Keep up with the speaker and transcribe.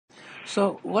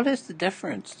So, what is the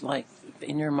difference? Like,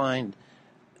 in your mind,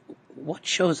 what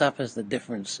shows up as the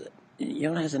difference?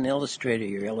 You know, as an illustrator,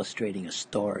 you're illustrating a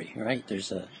story, right?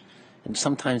 And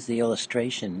sometimes the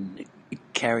illustration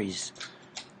carries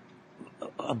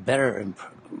a better and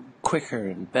quicker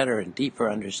and better and deeper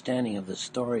understanding of the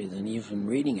story than even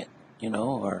reading it,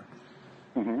 or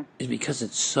Hmm. is because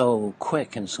it's so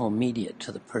quick and so immediate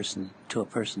to a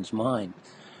person's mind.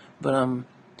 But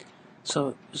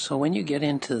so when you get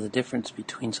into the difference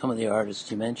between some of the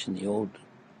artists you mentioned, the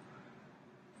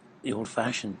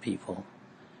old-fashioned people,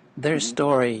 their Hmm.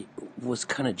 story was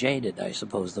kind of jaded, I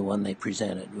suppose. The one they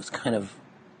presented was kind of,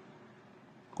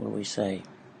 what do we say?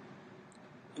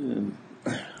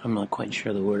 I'm not quite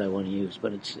sure the word I want to use,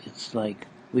 but it's like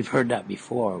we've heard that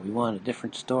before. We want a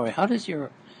different story.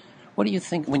 What do you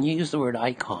think when you use the word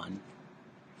icon?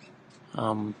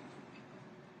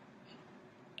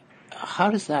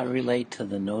 How does that relate to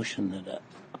the notion that a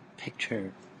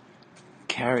picture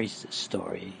carries the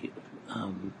story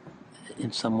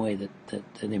in some way that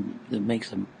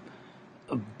makes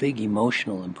a big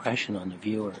emotional impression on the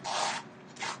viewer?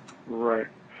 Right.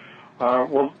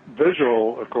 Well,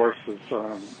 visual, of course, is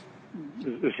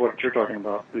what you're talking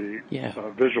about, the Yeah.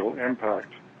 visual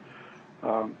impact.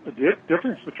 The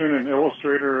difference between an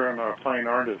illustrator and a fine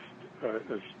artist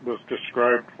was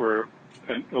described where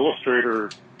an illustrator,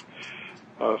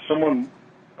 someone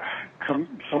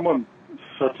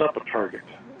sets up a target.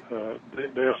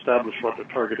 They establish what the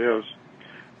target is.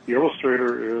 The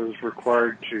illustrator is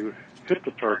required to hit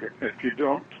the target.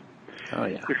 Oh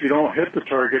yeah. If you don't hit the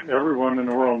target, everyone in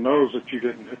the world knows that you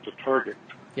didn't hit the target.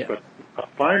 Yeah. But a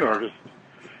fine artist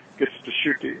gets to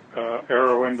shoot the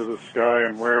arrow into the sky,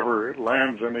 and wherever it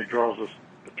lands, then he draws the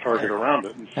target around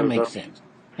it. And That so makes that's, sense.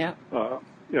 Yeah.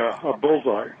 a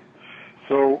bullseye.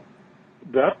 So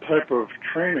that type of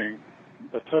training,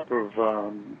 that type of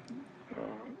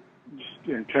just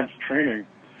intense training,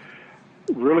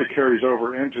 really carries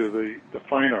over into the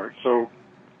fine art. So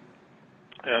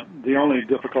the only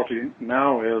difficulty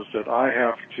now is that I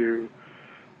have to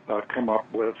come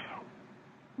up with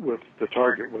the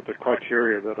target, with the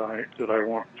criteria that I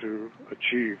want to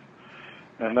achieve,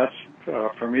 and that's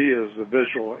for me is the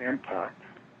visual impact.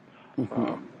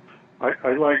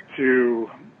 I like to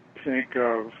think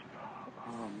of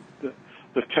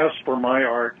the test for my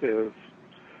art is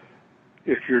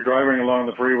if you're driving along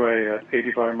the freeway at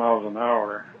 85 miles an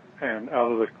hour and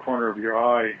out of the corner of your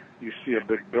eye you see a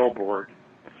big billboard,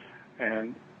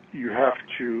 and you have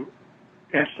to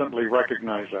instantly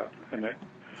recognize that, and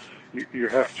you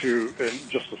have to, in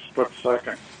just a split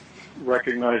second,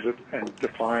 recognize it and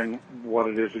define what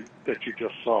it is that you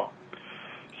just saw.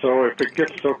 So if it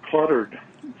gets so cluttered,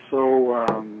 so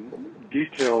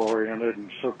detail-oriented,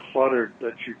 and so cluttered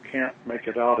that you can't make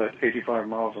it out at 85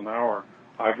 miles an hour,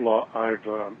 I've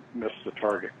missed the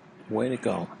target. Way to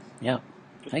go. Yeah.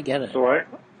 I get it. So I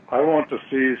want to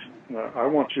see. I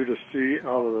want you to see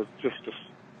out of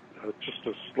just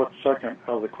a split second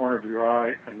out of the corner of your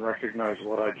eye and recognize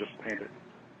what I just painted.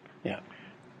 Yeah.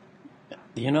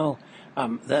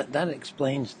 That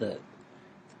explains the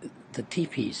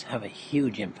teepees have a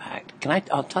huge impact.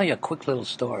 I'll tell you a quick little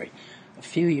story. A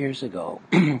few years ago,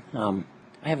 I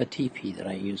have a teepee that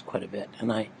I use quite a bit,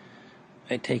 and I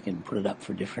take and put it up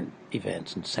for different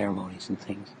events and ceremonies and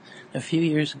things. A few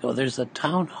years ago, there's a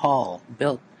town hall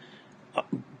built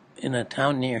in a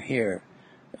town near here,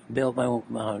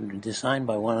 designed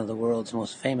by one of the world's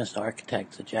most famous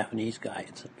architects, a Japanese guy.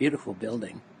 It's a beautiful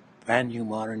building, brand new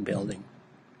modern building.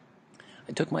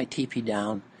 I took my teepee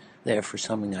down there for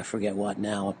something, I forget what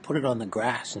now, and put it on the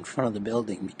grass in front of the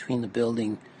building, between the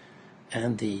building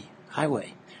and the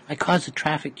highway. I caused a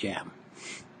traffic jam.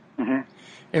 Mm-hmm.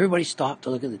 Everybody stopped to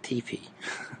look at the teepee.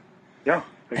 Yeah,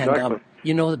 exactly.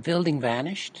 And, the building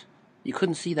vanished. You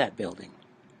couldn't see that building.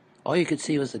 All you could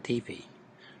see was the teepee.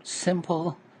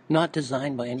 Simple, not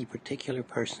designed by any particular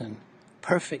person,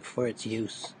 perfect for its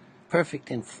use,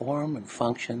 perfect in form and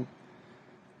function,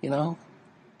 you know?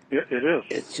 It is.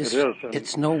 It's just, It is. And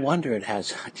it's no wonder it has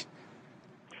such,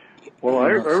 well,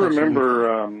 I such an impact. remember.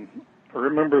 I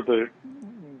remember the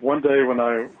one day when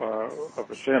I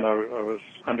was saying I was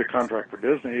under contract for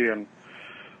Disney, and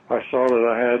I saw that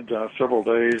I had several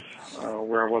days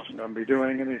where I wasn't going to be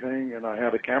doing anything, and I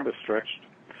had a canvas stretched.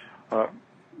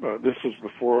 This was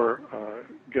before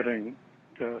getting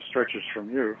stretches from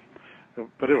you,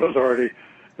 but it was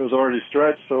already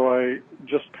stretched. So I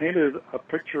just painted a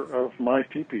picture of my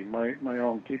teepee, my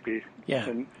own teepee. Yeah.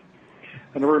 And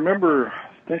I remember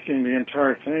thinking the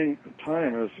entire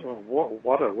time is,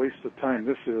 what a waste of time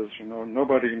this is.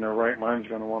 Nobody in their right mind is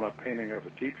going to want a painting of a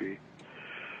teepee.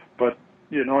 But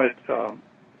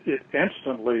it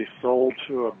instantly sold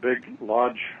to a big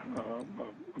lodge,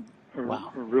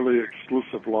 Wow. a really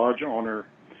exclusive lodge owner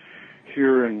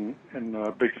here in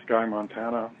Big Sky,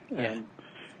 Montana, Yeah. and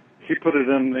he put it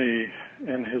in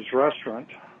his restaurant,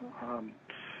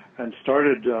 and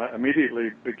started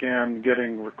immediately began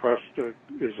getting requests to,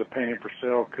 is the painting for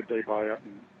sale, could they buy it,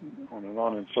 and on and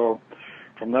on. And so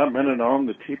from that minute on,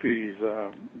 the teepees,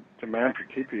 demand for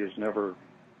teepee has never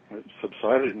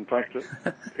subsided. In fact,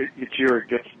 each year it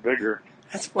gets bigger.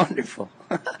 That's wonderful.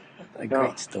 A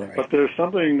great story. But there's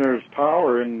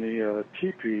power in the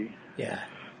teepee. Yeah.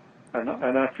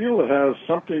 And I feel it has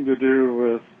something to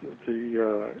do with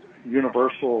the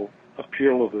universal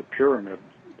appeal of the pyramid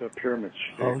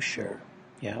shape. Oh, sure.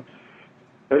 Yeah.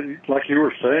 Like you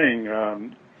were saying,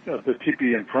 the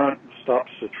teepee in front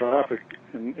stops the traffic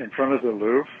in front of the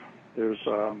Louvre. There's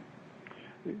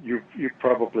you've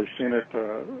probably seen it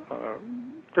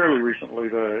fairly recently.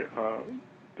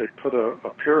 They put a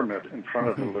pyramid in front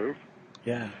of the Louvre.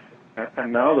 Yeah.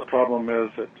 And now the problem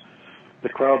is that the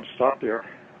crowds stop there.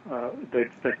 They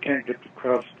can't get the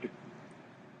crowds to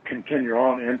continue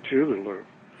on into the Louvre.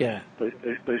 Yeah.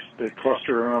 They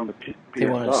cluster around the teepee. They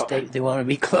want to stay. They want to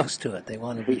be close to it. They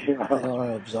want to be. They want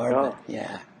to absorb it.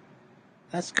 Yeah.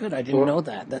 That's good. I didn't know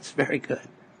that. That's very good.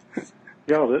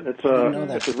 Yeah,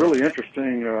 it's a really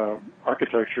interesting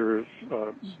architecture.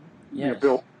 Yes.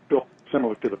 Built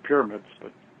similar to the pyramids,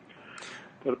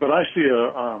 but I see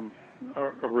a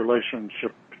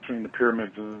relationship between the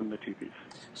pyramids and the teepees.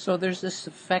 So there's this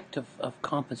effect of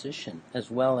composition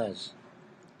as well as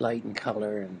light and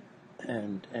color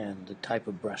and the type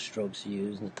of brush strokes you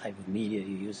use and the type of media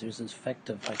you use. There's this effect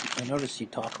of, I notice you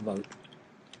talk about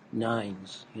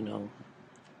nines,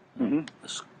 a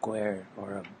square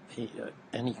or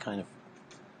any kind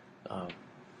of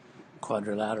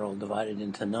quadrilateral divided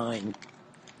into 9,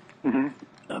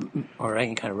 or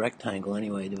any kind of rectangle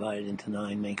anyway divided into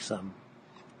 9 makes it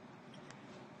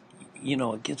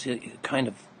gives you a kind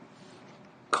of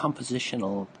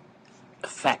compositional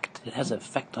effect. It has an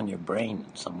effect on your brain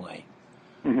in some way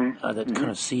that kind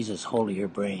of seizes hold of your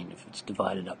brain if it's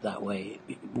divided up that way,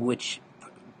 which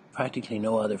practically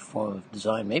no other form of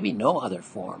design, maybe no other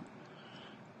form,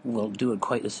 will do it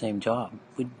quite the same job.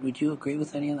 Would you agree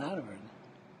with any of that?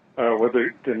 Or? With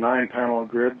the 9-panel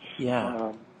grids?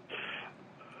 Yeah.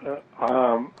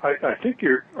 I think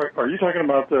are you talking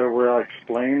about where I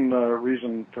explain the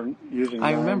reason for using?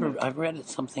 I remember I've read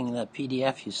something in that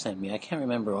PDF you sent me. I can't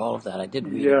remember all of that. I did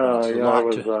read it. Yeah, But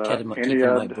it's a lot to keep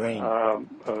in my brain.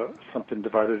 Something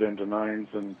divided into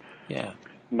 9s, and yeah.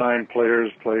 9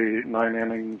 players play 9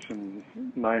 innings and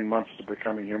 9 months to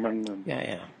become a human. And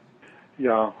yeah.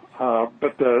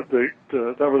 But that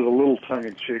was a little tongue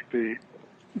in cheek.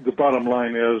 The bottom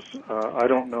line is, I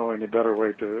don't know any better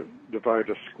way to divide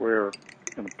a square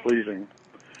in a pleasing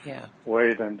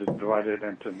way than to divide it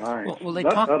into 9s. Well,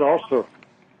 that also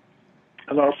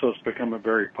has become a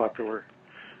very popular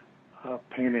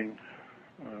painting.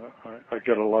 I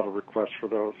get a lot of requests for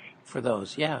those. For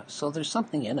those, yeah. So there's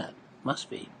something in it. Must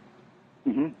be.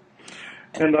 Mm-hmm.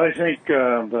 And I think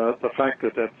the fact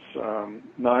that that's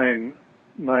nine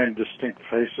distinct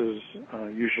faces,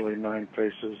 usually 9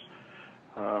 faces,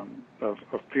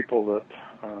 of people that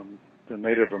the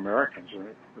Native Americans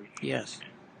are yes,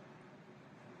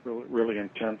 really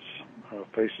intense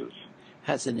faces.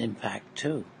 Has an impact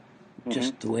too,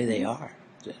 just the way they are,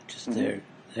 just their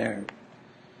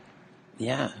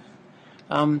yeah.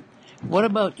 What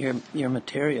about your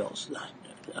materials?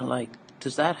 Like,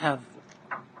 does that have?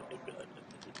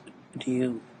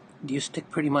 Do you stick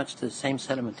pretty much to the same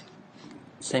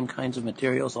same kinds of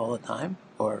materials all the time,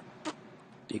 or?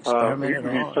 Experiment at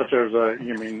all? Such as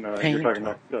paint, you're talking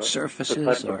about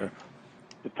surfaces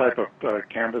the type of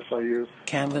canvas I use.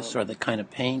 Canvas, or the kind of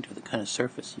paint, or the kind of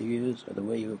surface you use, or the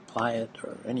way you apply it,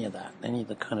 or any of that, any of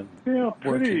the kind of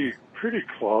pretty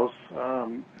close.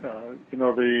 The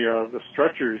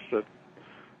stretchers that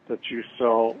you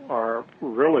sell are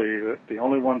really the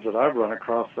only ones that I've run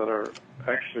across that are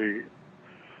actually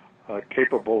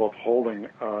capable of holding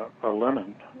a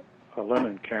linen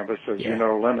canvas. As you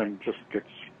know, linen just gets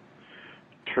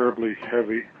terribly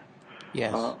heavy.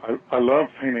 Yes. I love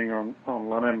painting on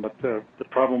linen, but the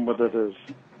problem with it is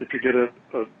if you get it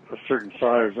a certain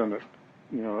size and it,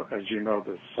 as you know,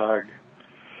 the sag.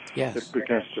 Yes. It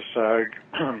begins to sag.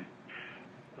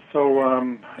 So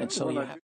and so you have